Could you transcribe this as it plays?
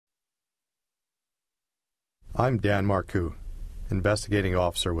I'm Dan Marcoux, investigating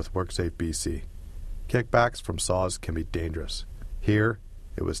officer with WorkSafeBC. Kickbacks from saws can be dangerous. Here,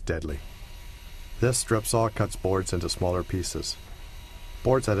 it was deadly. This strip saw cuts boards into smaller pieces.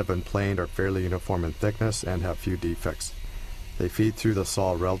 Boards that have been planed are fairly uniform in thickness and have few defects. They feed through the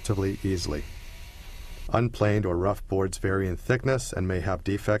saw relatively easily. Unplaned or rough boards vary in thickness and may have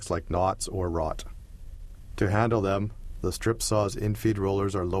defects like knots or rot. To handle them, the strip saw's infeed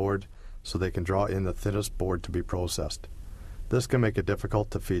rollers are lowered so they can draw in the thinnest board to be processed. This can make it difficult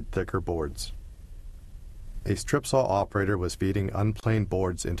to feed thicker boards. A strip saw operator was feeding unplaned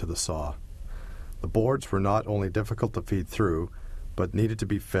boards into the saw. The boards were not only difficult to feed through, but needed to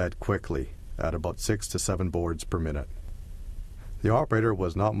be fed quickly, at about 6 to 7 boards per minute. The operator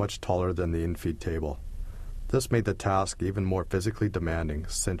was not much taller than the infeed table. This made the task even more physically demanding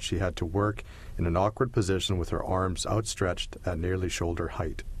since she had to work in an awkward position with her arms outstretched at nearly shoulder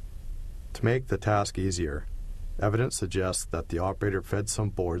height. To make the task easier, evidence suggests that the operator fed some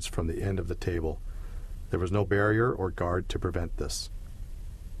boards from the end of the table. There was no barrier or guard to prevent this.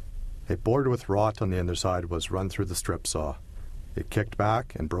 A board with rot on the underside was run through the strip saw. It kicked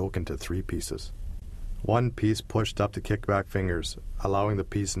back and broke into 3 pieces. One piece pushed up the kickback fingers, allowing the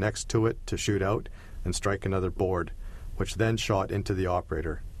piece next to it to shoot out and strike another board, which then shot into the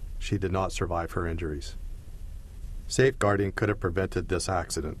operator. She did not survive her injuries. Safeguarding could have prevented this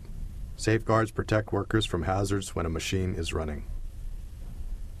accident. Safeguards protect workers from hazards when a machine is running.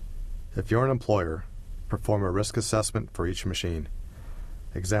 If you're an employer, perform a risk assessment for each machine.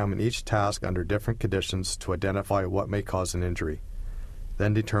 Examine each task under different conditions to identify what may cause an injury.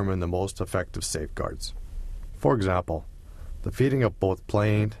 Then determine the most effective safeguards. For example, the feeding of both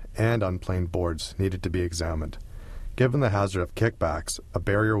planed and unplaned boards needed to be examined. Given the hazard of kickbacks, a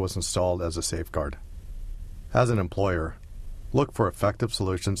barrier was installed as a safeguard. As an employer, look for effective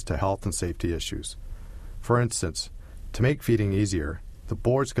solutions to health and safety issues. For instance, to make feeding easier, the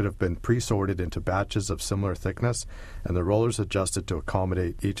boards could have been pre-sorted into batches of similar thickness and the rollers adjusted to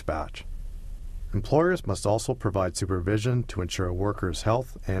accommodate each batch. Employers must also provide supervision to ensure a worker's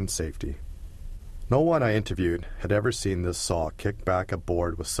health and safety. No one I interviewed had ever seen this saw kick back a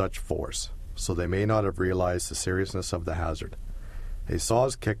board with such force, so they may not have realized the seriousness of the hazard. A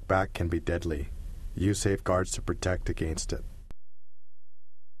saw's kickback can be deadly. Use safeguards to protect against it.